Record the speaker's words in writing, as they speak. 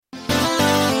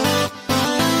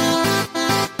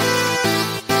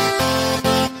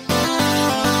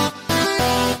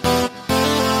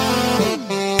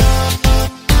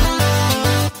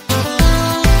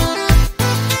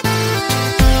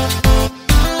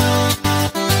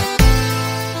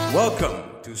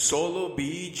Solo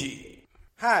BG.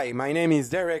 Hi, my name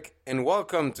is Derek, and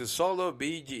welcome to Solo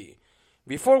BG.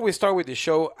 Before we start with the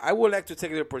show, I would like to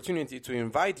take the opportunity to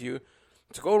invite you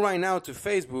to go right now to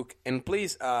Facebook and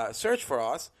please search for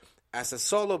us as a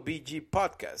Solo BG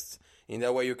podcast. In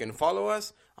that way, you can follow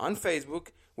us on Facebook.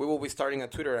 We will be starting a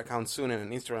Twitter account soon and an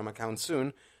Instagram account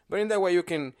soon. But in that way, you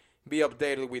can be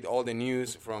updated with all the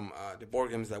news from the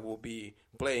board games that we'll be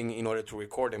playing in order to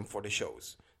record them for the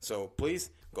shows. So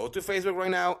please go to Facebook right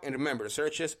now and remember,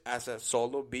 search us as a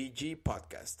Solo BG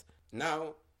podcast.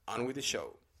 Now, on with the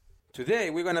show. Today,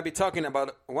 we're going to be talking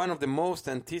about one of the most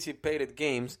anticipated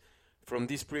games from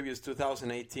this previous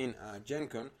 2018 Gen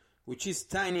Con, which is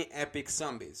Tiny Epic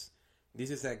Zombies.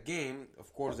 This is a game,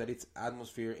 of course, that it's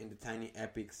atmosphere in the Tiny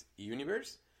Epics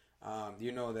universe.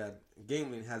 You know that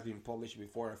Gamelin has been published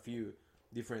before a few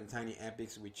different Tiny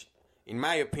Epics, which, in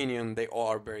my opinion, they all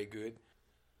are very good.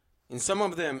 In some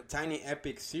of them Tiny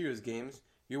Epic series games,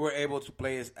 you were able to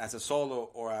play as a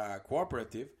solo or a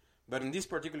cooperative, but in this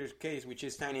particular case, which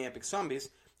is Tiny Epic Zombies,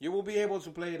 you will be able to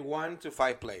play it 1 to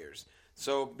 5 players.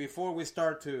 So before we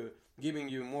start to giving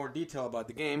you more detail about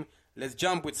the game, let's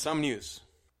jump with some news.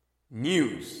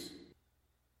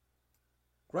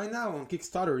 Right now on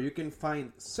Kickstarter, you can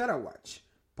find Setawatch,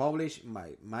 published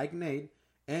by Mike Nade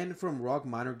and from Rock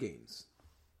Manor Games.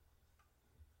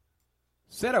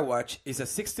 Setawatch is a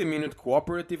 60-minute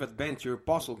cooperative adventure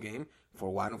puzzle game for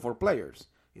 1 to 4 players.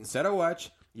 In Setawatch,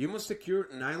 you must secure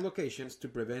 9 locations to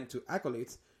prevent 2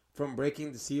 acolytes from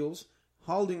breaking the seals,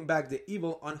 holding back the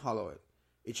evil unhallowed.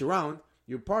 Each round,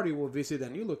 your party will visit a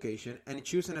new location and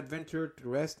choose an adventurer to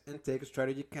rest and take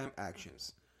strategic camp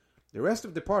actions. The rest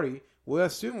of the party will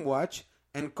assume watch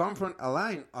and confront a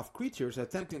line of creatures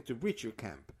attempting to breach your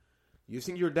camp.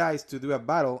 Using your dice to do a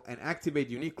battle and activate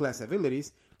unique class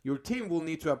abilities, your team will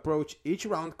need to approach each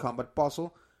round combat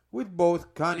puzzle with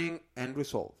both cunning and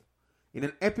resolve. In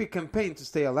an epic campaign to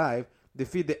stay alive,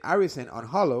 defeat the Arisen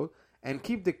Unhallowed and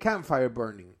keep the campfire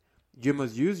burning. You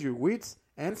must use your wits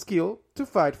and skill to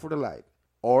fight for the light,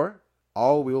 or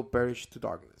all will perish to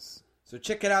darkness. So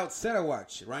check it out,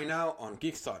 Setawatch, right now on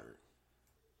Kickstarter.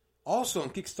 Also on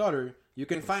Kickstarter, you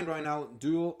can find right now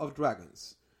Duel of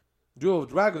Dragons. Duel of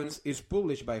Dragons is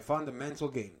published by Fundamental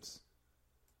Games.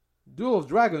 Duel of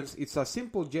Dragons is a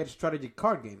simple jet strategy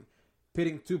card game,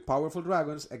 pitting 2 powerful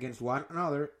dragons against one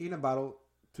another in a battle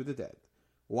to the death.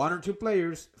 1 or 2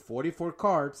 players, 44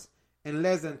 cards, and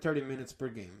less than 30 minutes per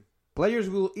game. Players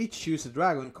will each choose a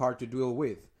dragon card to duel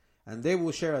with, and they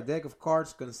will share a deck of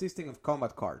cards consisting of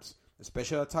combat cards,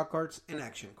 special attack cards, and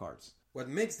action cards. What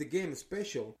makes the game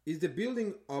special is the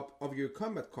building up of your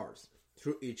combat cards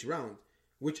through each round,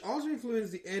 which also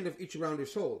influences the end of each round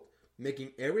result,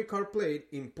 making every card played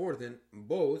important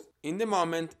both in the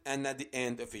moment and at the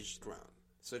end of each round.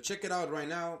 So check it out right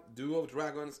now, Duel of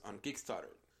Dragons on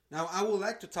Kickstarter. Now I would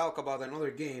like to talk about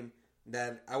another game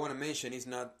that I want to mention. Is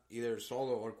not either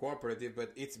solo or cooperative,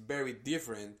 but it's very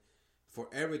different for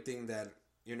everything that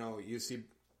you see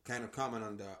kind of common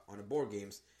on the board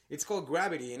games. It's called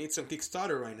Gravity, and it's on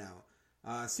Kickstarter right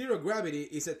now. Zero Gravity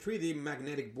is a 3D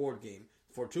magnetic board game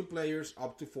for 2 players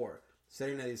up to 4, set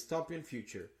in a dystopian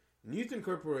future. Newton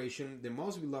Corporation, the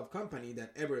most beloved company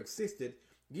that ever existed,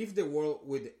 gives the world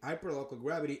with hyperlocal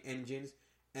gravity engines,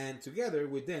 and together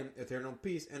with them, eternal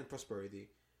peace and prosperity.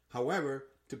 However,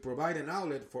 to provide an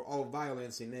outlet for all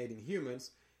violence innate in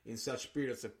humans in such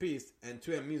periods of peace and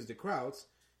to amuse the crowds,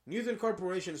 Newton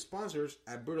Corporation sponsors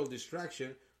a brutal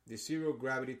distraction, the Zero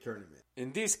Gravity Tournament.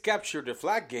 In this Capture the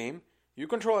Flag game, you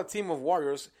control a team of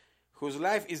warriors whose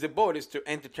life is devoted to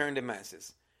entertain the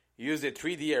masses. Use the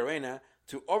 3D arena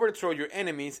to overthrow your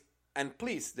enemies and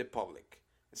please the public.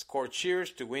 Score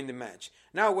cheers to win the match.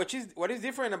 Now, what is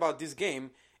different about this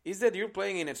game is that you're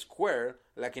playing in a square,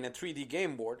 like in a 3D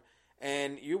game board,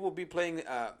 and you will be playing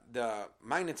the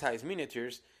magnetized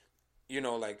miniatures,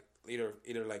 like either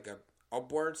like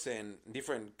upwards and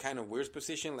different kind of weird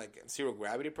position, like zero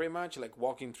gravity, pretty much, like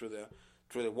walking through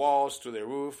the walls, through the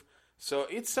roof. So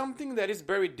it's something that is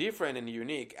very different and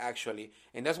unique, actually.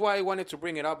 And that's why I wanted to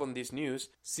bring it up on this news,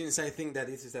 since I think that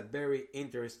this is a very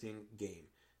interesting game.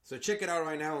 So check it out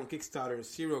right now on Kickstarter,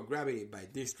 Zero Gravity by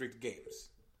District Games.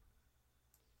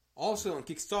 Also on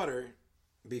Kickstarter,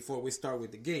 before we start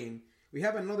with the game, we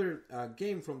have another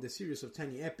game from the series of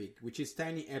Tiny Epic, which is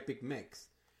Tiny Epic Mechs,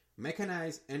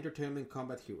 Mechanized Entertainment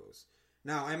Combat Heroes.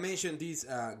 Now, I mentioned this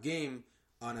game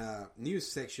on a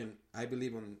news section, I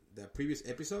believe on the previous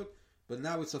episode, but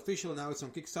now it's official, now it's on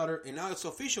Kickstarter, and now it's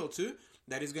official too,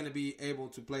 that is going to be able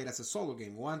to play it as a solo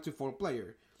game, 1 to 4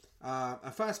 player.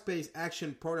 A fast-paced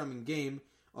action programming game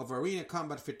of arena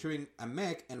combat featuring a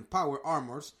mech and power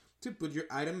armors to put your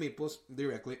item meeples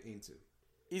directly into.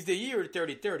 It's the year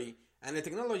 3030, and the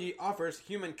technology offers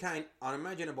humankind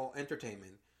unimaginable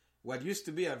entertainment. What used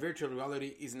to be a virtual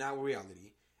reality is now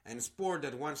reality, and sport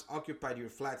that once occupied your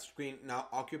flat screen now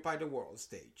occupy the world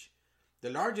stage. The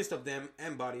largest of them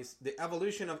embodies the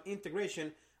evolution of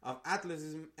integration of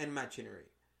athleticism and machinery.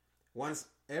 Once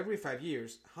every 5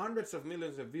 years, hundreds of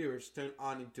millions of viewers turn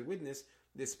on to witness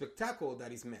the spectacle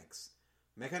that is mechs,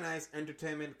 mechanized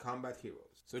entertainment combat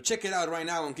heroes. So check it out right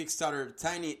now on Kickstarter,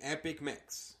 Tiny Epic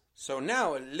Mechs. So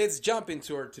now let's jump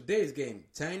into our today's game,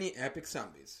 Tiny Epic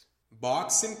Zombies.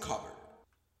 Box and cover.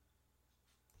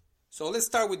 So let's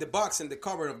start with the box and the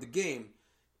cover of the game.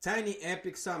 Tiny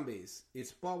Epic Zombies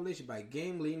is published by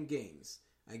Gamelyn Games,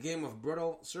 a game of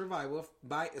brutal survival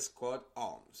by Scott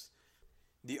Almes.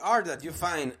 The art that you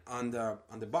find on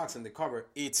the box and the cover,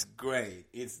 it's great.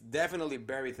 It's definitely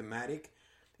very thematic.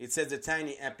 It says the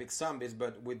Tiny Epic Zombies,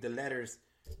 but with the letters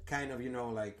kind of,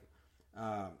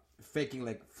 faking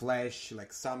like flesh,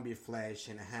 like zombie flesh,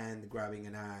 and a hand grabbing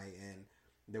an eye, and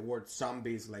the word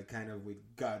zombies like kind of with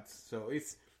guts. So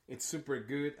it's super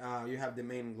good. You have the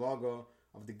main logo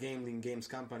of the Gamelyn Games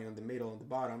company on the middle and the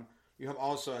bottom. You have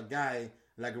also a guy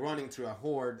like running through a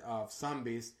horde of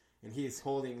zombies, and he's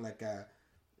holding like a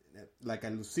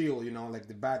Lucille, like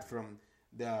the bat from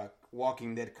the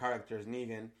Walking Dead characters,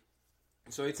 Negan.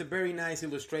 So it's a very nice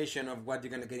illustration of what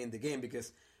you're gonna get in the game,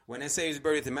 because when I say it's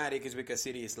very thematic, it's because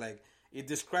it is like it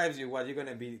describes you what you're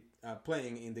gonna be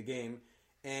playing in the game.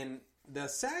 And the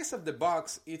size of the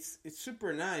box, it's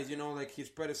super nice. Like his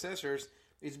predecessors,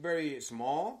 it's very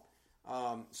small.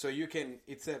 So you can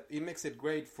it makes it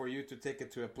great for you to take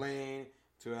it to a plane,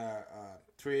 to a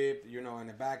trip, in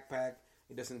a backpack.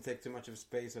 It doesn't take too much of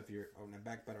space on a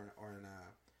backpack or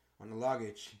on a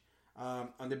luggage.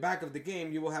 On the back of the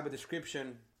game, you will have a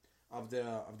description of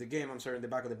the game. In the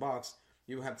back of the box,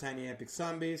 you will have Tiny Epic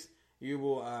Zombies. You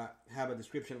will have a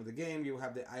description of the game. You will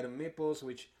have the item meeples,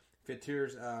 which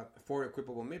features 4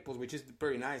 equipable meeples, which is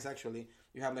very nice actually.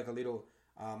 You have like a little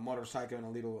motorcycle and a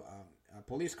little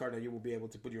police car that you will be able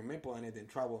to put your meeple in it and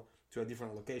travel to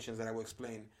different locations that I will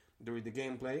explain during the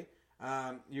gameplay.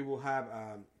 You will have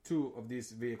 2 of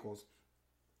these vehicles.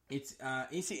 It's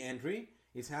easy entry.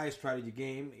 It's high strategy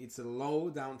game. It's a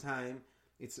low downtime.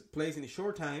 It's plays in a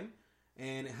short time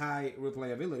and high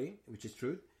replayability, which is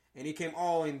true. And it came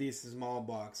all in this small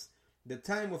box. The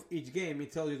time of each game,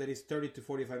 it tells you that it's 30 to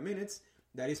 45 minutes.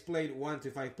 That is played 1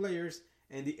 to 5 players,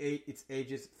 and its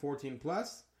age is 14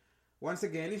 plus. Once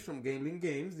again, it's from Gamelyn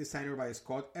Games, designer by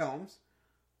Scott Almes,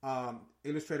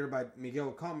 illustrator by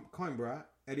Miguel Coimbra,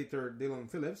 editor Dylan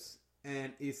Phillips,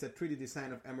 and it's a 3D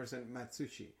design of Emerson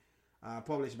Matsushi,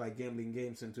 published by Gamelyn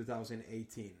Games in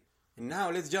 2018. And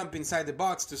now let's jump inside the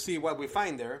box to see what we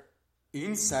find there.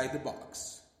 Inside the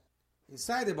box.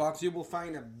 Inside the box, you will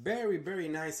find a very, very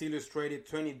nice illustrated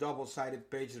 20 double-sided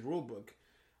page rulebook.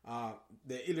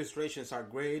 The illustrations are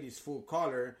great. It's full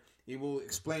color. It will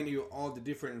explain to you all the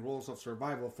different rules of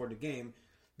survival for the game,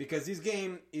 because this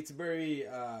game, it's very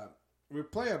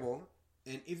replayable,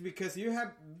 and it's because you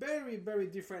have very, very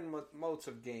different modes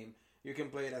of game. You can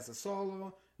play it as a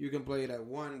solo. You can play it at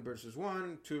 1 versus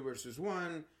 1, 2 versus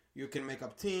 1. You can make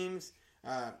up teams.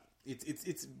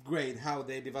 It's great how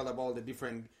they develop all the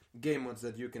different game modes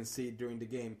that you can see during the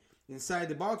game. Inside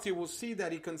the box, you will see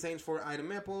that it contains 4 item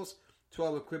meeples,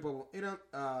 12 equipable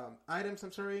items,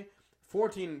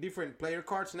 14 different player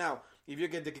cards. Now, if you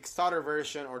get the Kickstarter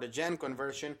version or the GenCon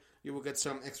version, you will get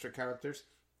some extra characters.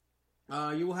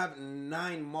 You will have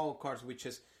 9 mall cards, which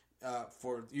is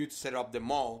for you to set up the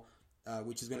mall,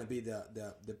 which is going to be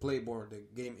the playboard, the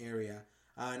game area.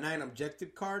 9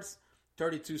 objective cards,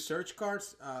 32 search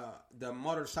cards, the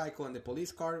motorcycle and the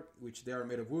police car, which they are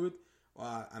made of wood,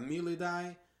 a melee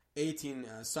die, 18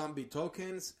 zombie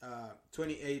tokens,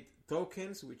 28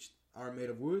 tokens, which are made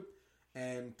of wood,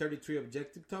 and 33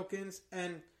 objective tokens,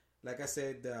 and like I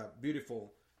said, the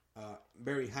beautiful,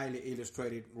 very highly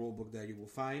illustrated rulebook that you will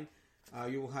find.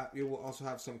 You will also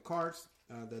have some cards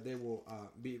that they will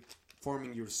be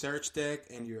forming your search deck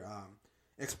and your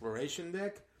exploration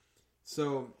deck.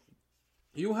 So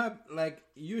you have, like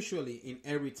usually in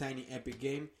every Tiny Epic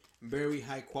game, very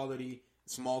high quality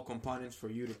small components for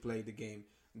you to play the game.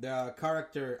 The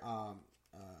character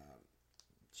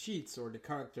sheets or the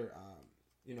character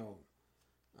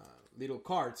little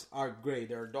cards are great.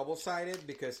 They're double-sided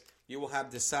because you will have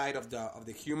the side of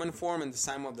the human form and the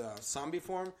side of the zombie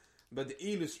form. But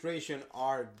the illustration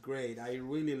are great. I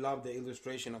really love the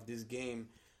illustration of this game.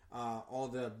 All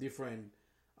the different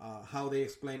how they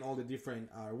explain all the different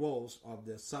roles of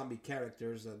the zombie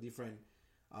characters, the different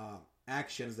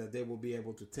actions that they will be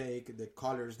able to take, the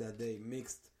colors that they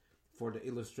mixed for the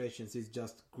illustrations is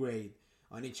just great.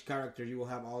 On each character, you will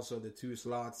have also the 2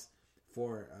 slots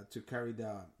for to carry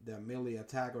the melee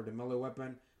attack or the melee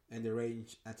weapon, and the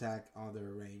range attack or the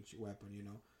range weapon, you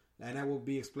know. And I will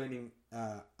be explaining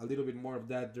a little bit more of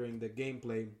that during the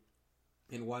gameplay,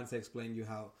 and once I explain you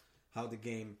how the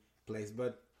game plays.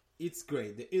 But it's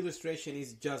great. The illustration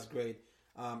is just great.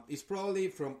 It's probably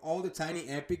from all the Tiny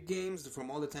Epic games, from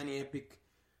all the Tiny Epic,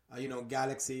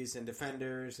 Galaxies and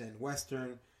Defenders and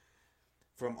Western,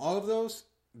 from all of those,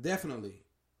 definitely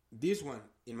this one,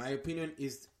 in my opinion,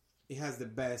 it has the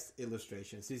best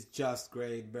illustrations. It's just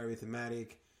great, very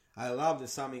thematic. I love the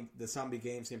zombie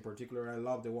games in particular. I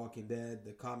love The Walking Dead,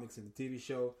 the comics and the TV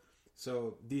show.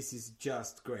 So this is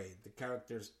just great. The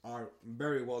characters are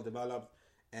very well developed,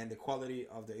 and the quality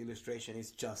of the illustration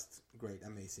is just great,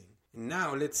 amazing.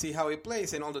 Now let's see how it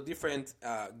plays and all the different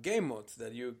game modes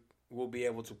that you will be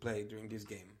able to play during this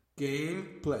game.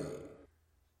 Gameplay.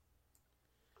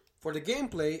 For the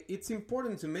gameplay, it's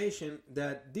important to mention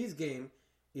that this game,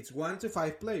 it's 1 to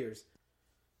 5 players,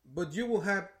 but you will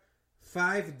have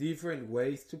 5 different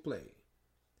ways to play.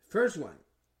 First one,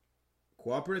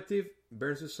 cooperative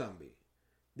versus zombie.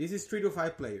 This is 3 to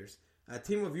 5 players, a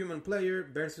team of human player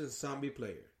versus a zombie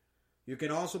player. You can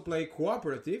also play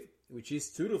cooperative, which is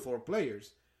 2 to 4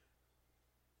 players,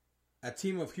 a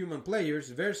team of human players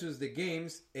versus the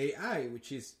game's AI,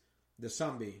 which is the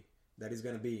zombie that is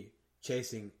going to be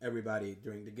chasing everybody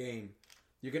during the game.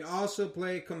 You can also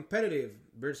play competitive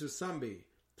versus zombie,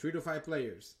 3 to 5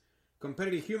 players.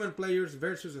 Competitive human players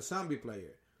versus a zombie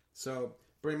player. So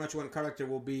pretty much one character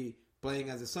will be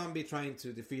playing as a zombie trying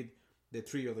to defeat the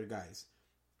 3 other guys.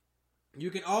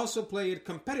 You can also play it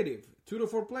competitive, 2 to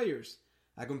 4 players.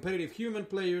 A competitive human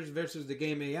players versus the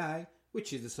game AI,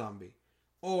 which is the zombie.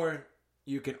 Or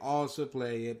you can also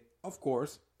play it, of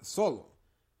course, solo,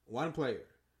 1 player.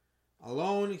 A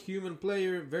lone human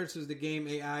player versus the game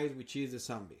AI, which is the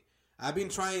zombie. I've been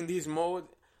trying this mode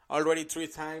already 3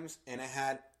 times, and I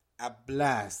had a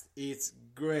blast. It's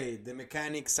great. The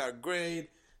mechanics are great,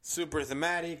 super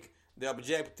thematic. The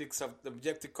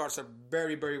objective cards are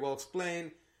very, very well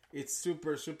explained. It's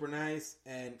super, super nice,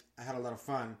 and I had a lot of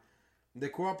fun. The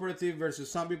cooperative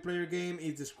versus zombie player game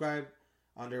is described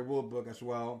on their rulebook as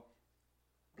well.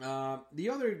 The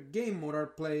other game mode are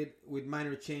played with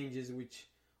minor changes, which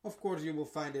of course you will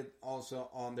find it also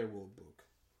on the rulebook.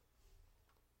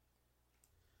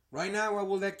 Right now I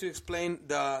would like to explain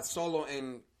the solo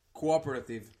and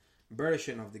cooperative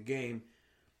version of the game.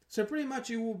 So pretty much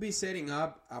you will be setting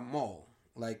up a mall,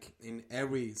 like in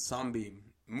every zombie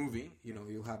movie.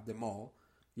 You have the mall.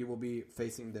 You will be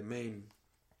facing the main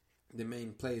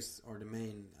place, or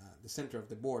the center of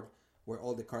the board, where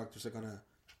all the characters are gonna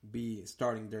be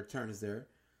starting their turns there.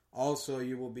 Also,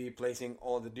 you will be placing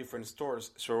all the different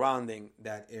stores surrounding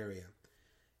that area.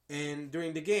 And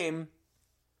during the game,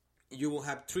 you will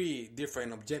have 3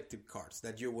 different objective cards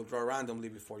that you will draw randomly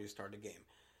before you start the game.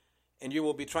 And you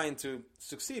will be trying to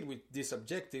succeed with these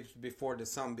objectives before the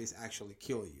zombies actually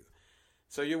kill you.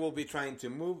 So you will be trying to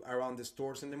move around the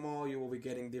stores in the mall. You will be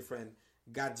getting different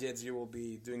gadgets. You will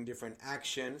be doing different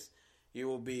actions. You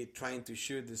will be trying to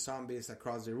shoot the zombies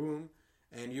across the room.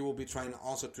 And you will be trying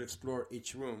also to explore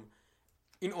each room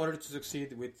in order to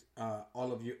succeed with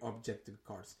all of your objective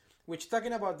cards. Which,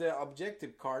 talking about the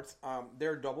objective cards,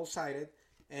 they're double-sided,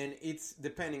 and it's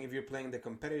depending if you're playing the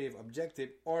competitive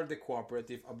objective or the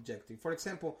cooperative objective. For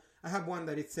example, I have one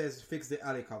that it says fix the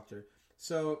helicopter.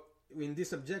 So in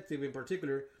this objective in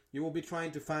particular, you will be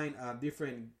trying to find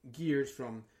different gears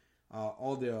from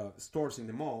all the stores in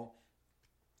the mall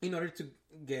in order to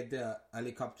get the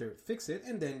helicopter fix it,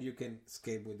 and then you can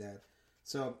escape with that.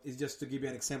 So it's just to give you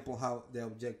an example how the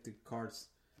objective cards,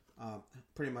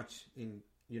 pretty much in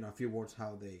a few words,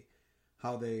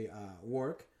 how they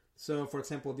work. So for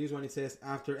example, this one, it says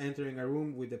after entering a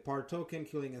room with the part token,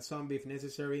 killing a zombie if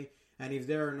necessary, and if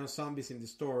there are no zombies in the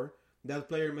store, that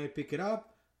player may pick it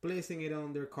up, placing it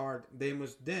on their card. They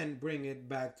must then bring it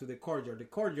back to the courtyard. The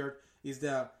courtyard is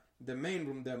the main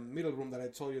room, the middle room that I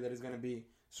told you that is going to be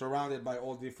surrounded by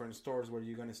all different stores where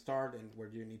you're going to start and where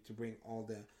you need to bring all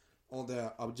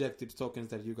the objective tokens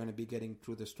that you're going to be getting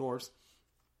through the stores.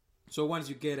 So once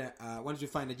you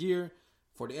find a gear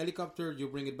for the helicopter, you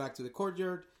bring it back to the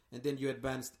courtyard, and then you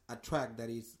advance a track that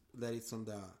is on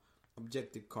the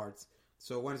objective cards.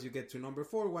 So once you get to number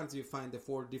 4, once you find the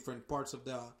 4 different parts of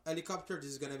the helicopter, this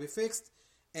is going to be fixed.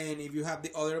 And if you have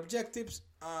the other objectives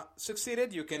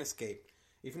succeeded, you can escape.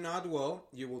 If not, well,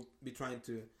 you will be trying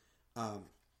to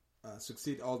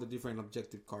succeed all the different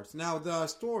objective cards. Now the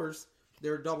stores,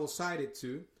 they're double-sided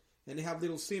too, and they have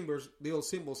little symbols.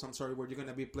 Where you're going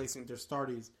to be placing their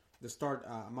the start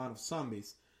amount of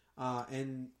zombies.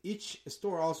 And each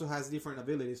store also has different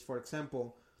abilities. For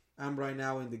example, I'm right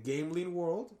now in the Gamelin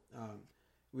world,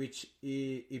 which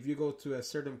if you go to a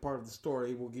certain part of the store,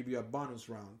 it will give you a bonus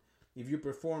round. If you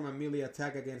perform a melee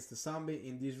attack against a zombie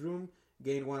in this room,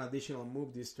 gain one additional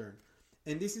move this turn.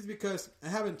 And this is because I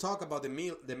haven't talked about the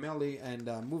melee and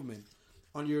movement.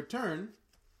 On your turn,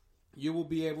 you will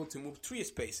be able to move 3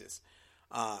 spaces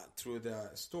through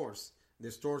the stores. The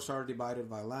stores are divided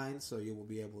by lines, so you will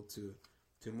be able to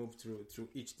move through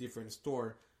each different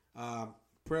store.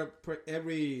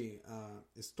 Every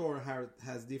store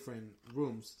has different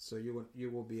rooms, so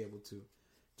you will be able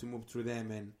to move through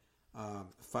them and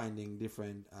finding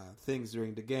different things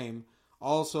during the game.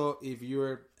 Also, if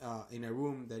you're in a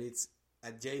room that it's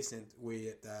adjacent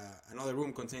with another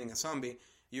room containing a zombie,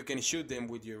 you can shoot them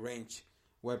with your ranged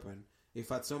weapon.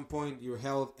 If at some point your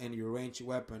health and your ranged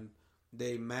weapon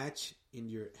they match in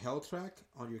your health track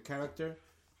on your character,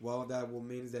 well, that will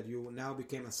mean that you now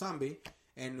became a zombie.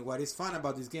 And what is fun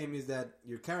about this game is that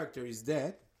your character is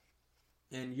dead,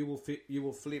 and you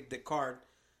will flip the card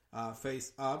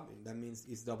face up. That means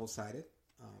it's double-sided,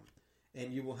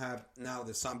 and you will have now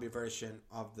the zombie version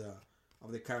of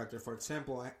the character. For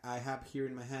example, I have here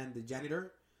in my hand the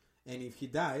janitor, and if he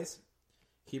dies,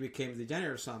 he becomes the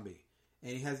janitor zombie,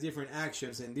 and he has different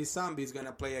actions. And this zombie is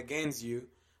gonna play against you,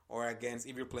 or against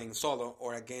if you're playing solo,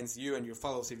 or against you and your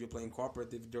fellows if you're playing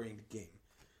cooperative during the game.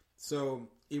 So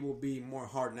it will be more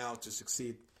hard now to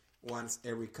succeed once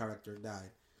every character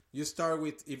died. You start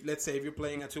with, let's say if you're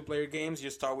playing a 2-player games,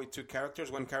 you start with 2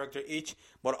 characters, 1 character each,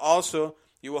 but also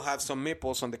you will have some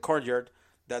meeples on the courtyard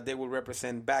that they will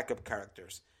represent backup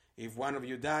characters. If one of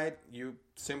you died, you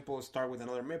simple start with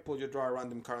another meeple, you draw a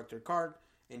random character card,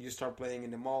 and you start playing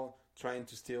in the mall, trying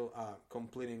to still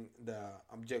completing the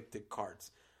objective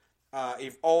cards.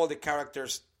 If all the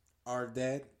characters are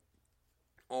dead,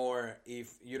 or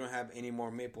if you don't have any more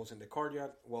meeples in the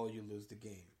courtyard, well, you lose the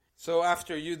game. So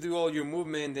after you do all your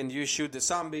movement and you shoot the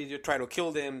zombies, you try to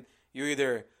kill them, you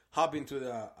either hop into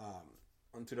the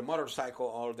onto the motorcycle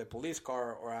or the police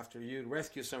car, or after you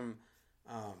rescue some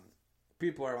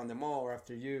people around the mall, or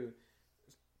after you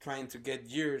trying to get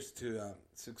years to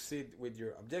succeed with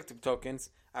your objective tokens.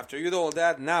 After you do all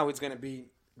that, now it's going to be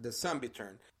the zombie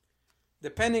turn.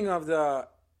 Depending of the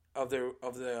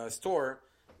store,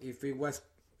 if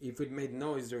it made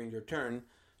noise during your turn,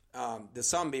 the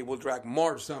zombie will drag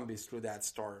more zombies through that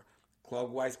store,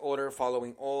 clockwise order,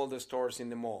 following all the stores in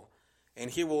the mall. And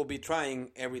he will be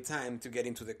trying every time to get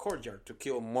into the courtyard to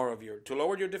kill more of to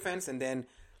lower your defense and then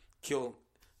kill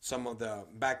some of the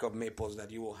backup meeples that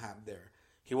you will have there.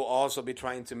 He will also be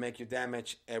trying to make you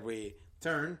damage every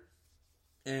turn,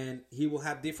 and he will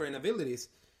have different abilities.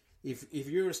 If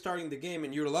you're starting the game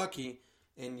and you're lucky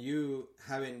and you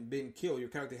haven't been killed, your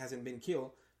character hasn't been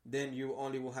killed, then you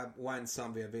only will have 1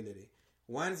 zombie ability.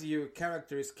 Once your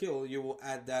character is killed, you will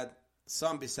add that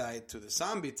zombie side to the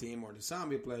zombie team or the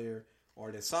zombie player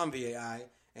or the zombie AI,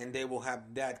 and they will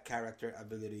have that character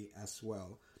ability as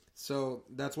well. So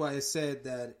that's why I said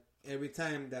that every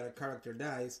time that a character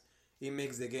dies, it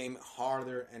makes the game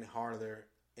harder and harder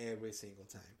every single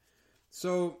time.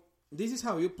 So this is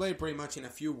how you play pretty much in a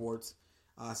few words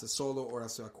as a solo or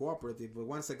as a cooperative. But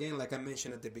once again, like I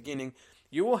mentioned at the beginning,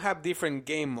 you will have different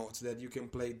game modes that you can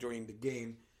play during the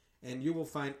game, and you will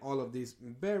find all of these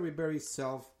very, very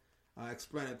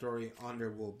self-explanatory on the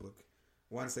rulebook.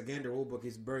 Once again, the rulebook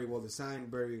is very well designed,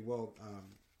 very well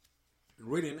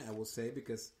written, I will say,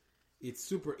 because it's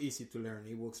super easy to learn.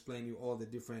 It will explain you all the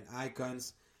different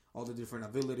icons, all the different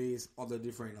abilities, all the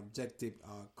different objective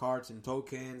cards and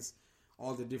tokens,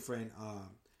 all the different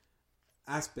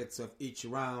aspects of each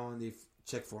round. If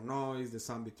check for noise, the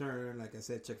zombie turn, like I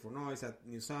said, check for noise, add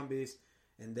new zombies,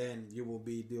 and then you will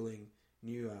be dealing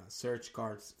new search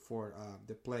cards for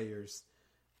the players.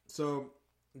 So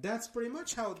that's pretty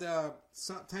much how the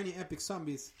Tiny Epic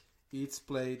Zombies is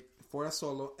played for a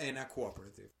solo and a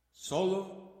cooperative.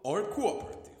 Solo or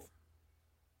cooperative?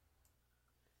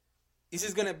 This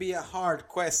is going to be a hard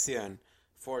question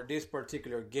for this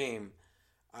particular game.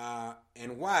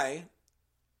 And why?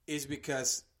 Is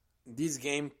because this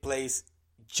game plays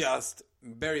just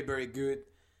very, very good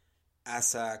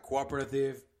as a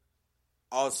cooperative.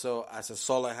 Also, as a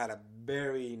solo, I had a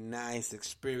very nice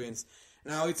experience.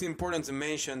 Now, it's important to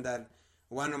mention that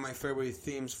one of my favorite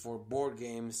themes for board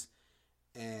games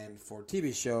and for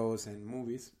TV shows and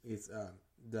movies is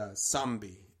the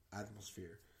zombie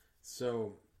atmosphere.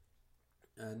 So,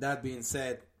 that being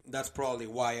said, that's probably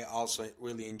why I also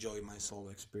really enjoy my solo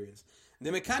experience.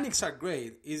 The mechanics are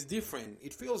great. It's different.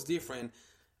 It feels different.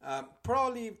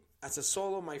 Probably as a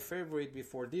solo, my favorite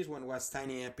before this one was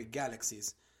Tiny Epic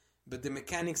Galaxies, but the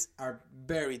mechanics are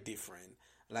very different.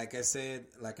 Like I said,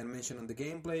 like I mentioned on the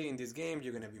gameplay, in this game,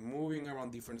 you're going to be moving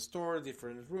around different stores,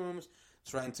 different rooms,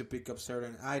 trying to pick up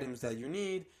certain items that you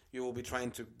need. You will be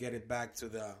trying to get it back to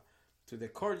the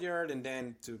courtyard, and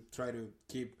then to try to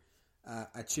keep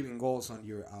achieving goals on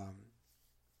your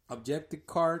objective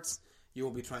cards. You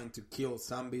will be trying to kill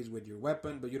zombies with your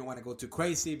weapon, but you don't want to go too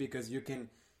crazy because you can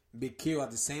be killed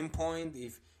at the same point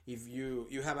if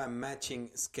you have a matching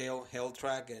scale health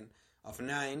track and of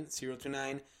 0 to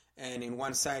 9, and in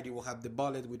one side you will have the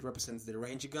bullet, which represents the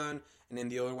range gun, and in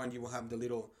the other one you will have the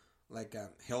little like a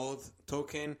health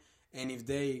token. And if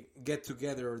they get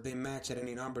together or they match at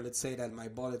any number, let's say that my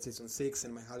bullet is on 6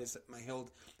 and my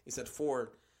health is at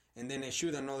 4, and then I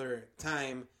shoot another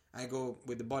time, I go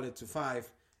with the bullet to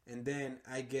 5, and then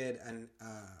I get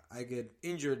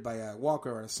injured by a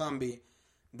walker or a zombie,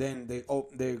 then they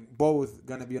both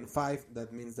gonna be on 5.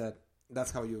 That means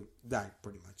that's how you die,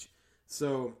 pretty much.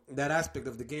 So that aspect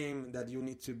of the game, that you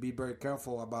need to be very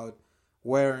careful about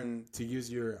where to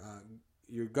use your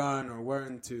gun, or where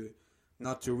to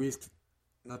not to risk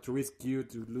you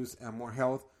to lose more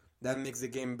health. That makes the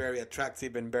game very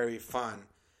attractive and very fun.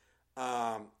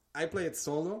 I play it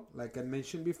solo, like I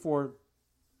mentioned before,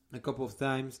 a couple of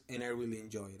times, and I really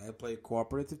enjoy it. I play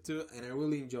cooperative too, and I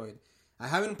really enjoy it. I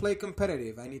haven't played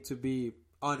competitive. I need to be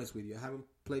honest with you. I haven't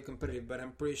played competitive, but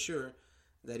I'm pretty sure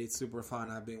that it's super fun.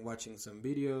 I've been watching some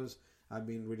videos. I've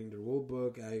been reading the rule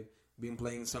book. I've been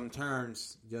playing some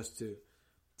turns just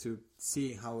to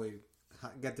see how I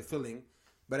get the feeling.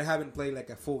 But I haven't played like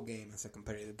a full game as a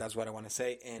competitive. That's what I want to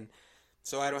say. And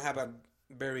so I don't have a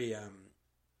very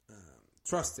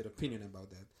trusted opinion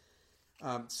about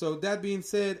that. So that being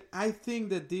said, I think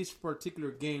that this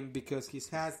particular game, because he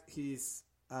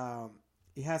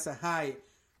has a high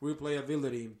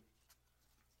replayability,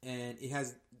 and it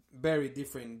has very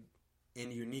different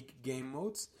and unique game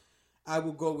modes, I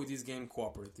will go with this game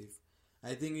cooperative.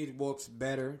 I think it works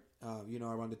better,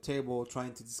 around the table,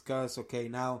 trying to discuss, okay,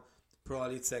 now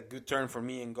probably it's a good turn for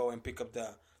me and go and pick up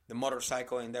the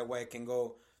motorcycle, and that way I can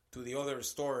go to the other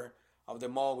store of the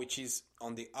mall, which is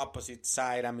on the opposite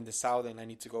side. I'm in the south and I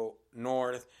need to go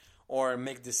north, or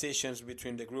make decisions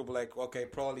between the group, like, okay,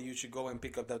 probably you should go and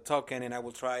pick up that token and I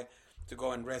will try to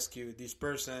go and rescue this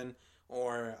person,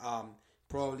 or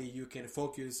probably you can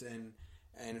focus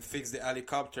and fix the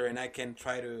helicopter, and I can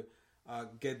try to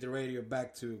get the radio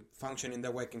back to functioning.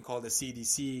 That way I can call the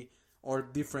CDC, or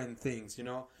different things,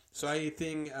 So I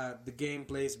think the game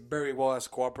plays very well as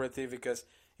cooperative, because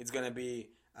it's going to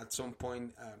be at some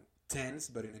point tense,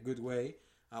 but in a good way.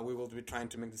 We will be trying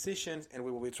to make decisions, and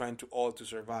we will be trying to all to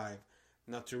survive.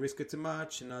 Not to risk it too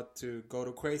much, not to go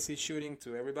to crazy shooting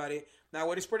to everybody. Now,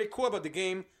 what is pretty cool about the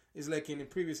game is, like in the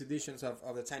previous editions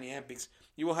of the Tiny Epics,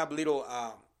 you will have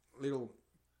little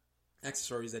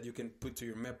accessories that you can put to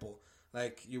your meeple.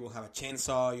 Like, you will have a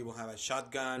chainsaw, you will have a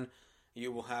shotgun,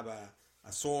 you will have a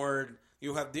sword,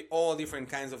 you have all different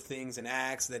kinds of things, an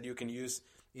axe that you can use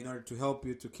in order to help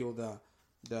you to kill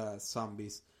the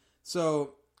zombies.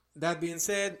 So, that being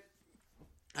said,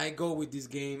 I go with this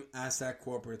game as a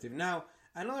cooperative. Now,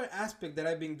 another aspect that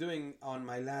I've been doing on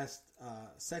my last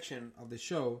section of the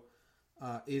show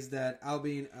is that I'll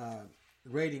be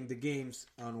rating the games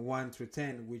on 1 through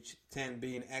 10, which 10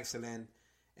 being excellent,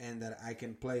 and that I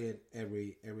can play it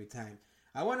every time.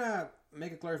 I want to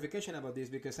make a clarification about this,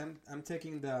 because I'm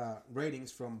taking the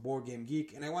ratings from Board Game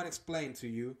Geek, and I want to explain to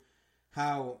you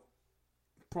how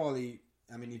probably,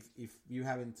 I mean, if you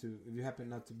happen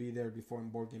not to be there before in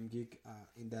Board Game Geek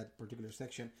in that particular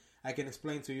section, I can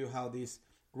explain to you how this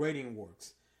rating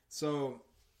works. So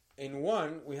in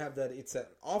 1, we have that it's an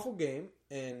awful game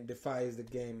and defies the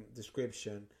game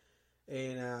description.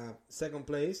 In second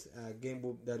place, a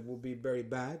game that will be very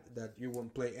bad, that you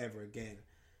won't play ever again.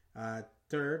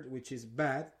 Third, which is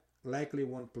bad, likely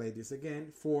won't play this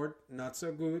again. Fourth, not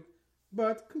so good,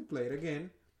 but could play it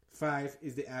again. 5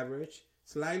 is the average,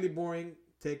 slightly boring,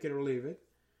 take it or leave it.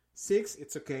 6,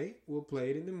 it's okay, we'll play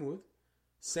it in the mood.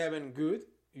 7, good,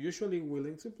 usually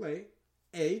willing to play.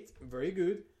 8, very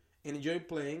good, enjoy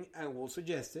playing and will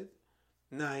suggest it.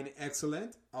 9,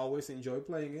 excellent, always enjoy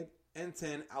playing it. And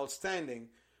 10, outstanding,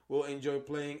 will enjoy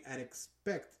playing and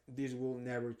expect this will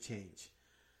never change.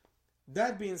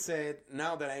 That being said,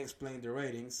 now that I explained the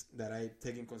ratings that I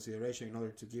take in consideration in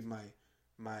order to give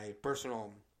my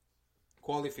personal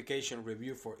qualification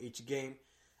review for each game,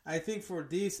 I think for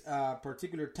this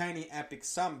particular Tiny Epic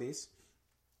Zombies,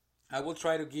 I will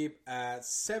try to give a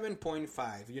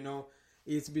 7.5.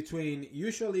 It's between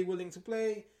usually willing to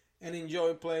play and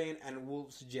enjoy playing and will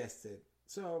suggest it.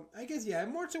 So I guess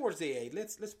more towards the 8.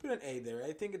 Let's put an 8 there.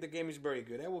 I think the game is very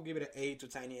good. I will give it an 8 to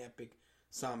Tiny Epic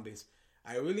Zombies.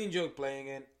 I really enjoyed playing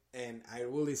it, and I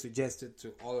really suggest it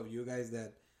to all of you guys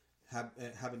that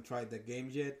haven't tried the game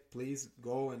yet. Please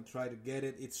go and try to get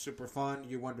it. It's super fun.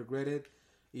 You won't regret it.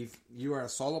 If you are a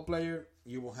solo player,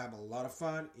 you will have a lot of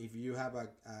fun. If you have a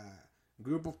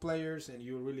group of players and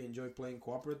you really enjoy playing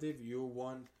cooperative, you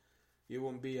won't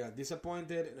be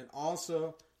disappointed. And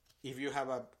also, if you have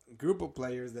a group of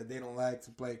players that they don't like to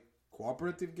play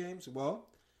cooperative games, well,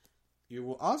 you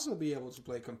will also be able to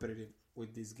play competitive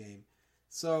with this game.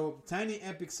 So, Tiny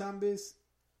Epic Zombies,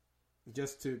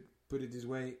 just to put it this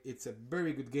way, it's a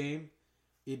very good game.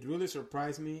 It really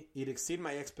surprised me. It exceeded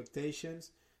my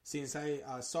expectations. Since I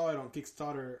saw it on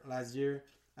Kickstarter last year,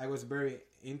 I was very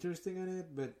interested in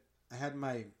it, but I had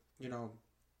my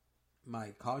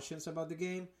cautions about the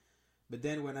game. But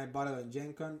then when I bought it on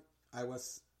Gen Con, I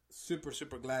was super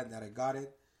glad that I got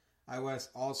it. I was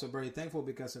also very thankful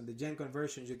because in the Gen Con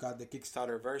version you got the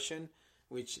Kickstarter version,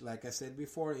 which, like I said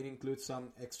before, it includes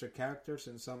some extra characters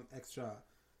and some extra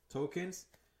tokens.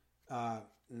 Now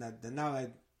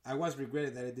I was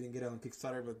regretted that I didn't get it on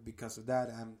Kickstarter, but because of that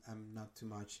I'm not too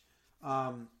much.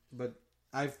 But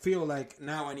I feel like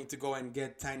now I need to go and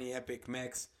get Tiny Epic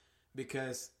Mechs,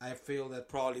 because I feel that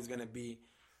probably is gonna be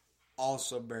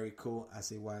also very cool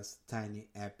as it was Tiny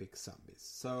Epic Zombies.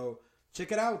 So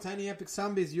check it out, Tiny Epic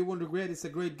Zombies. You won't regret. It's a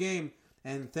great game.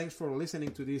 And thanks for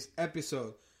listening to this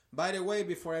episode. By the way,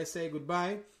 before I say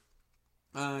goodbye,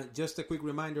 just a quick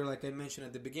reminder, like I mentioned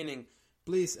at the beginning,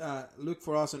 please look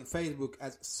for us on Facebook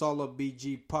as Solo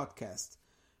BG Podcast.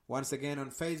 Once again,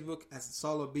 on Facebook as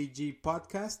Solo BG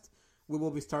Podcast. We will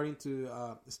be starting to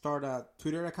start a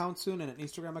Twitter account soon and an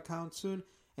Instagram account soon.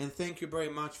 And thank you very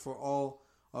much for all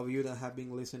of you that have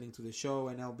been listening to the show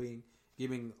and now being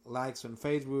giving likes on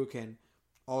Facebook, and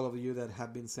all of you that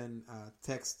have been sent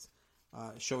texts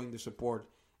showing the support.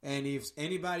 And if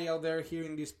anybody out there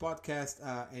hearing this podcast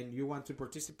and you want to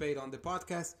participate on the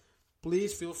podcast,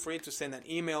 please feel free to send an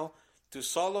email to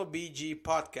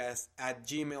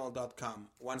solobgpodcast@gmail.com.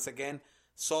 Once again,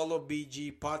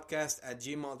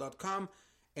 solobgpodcast@gmail.com,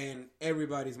 and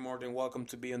everybody's more than welcome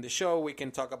to be on the show. We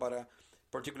can talk about a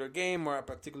particular game or a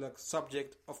particular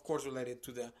subject, of course, related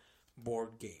to the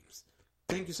board games.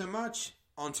 Thank you so much.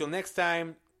 Until next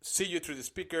time, see you through the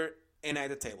speaker and at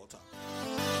the tabletop.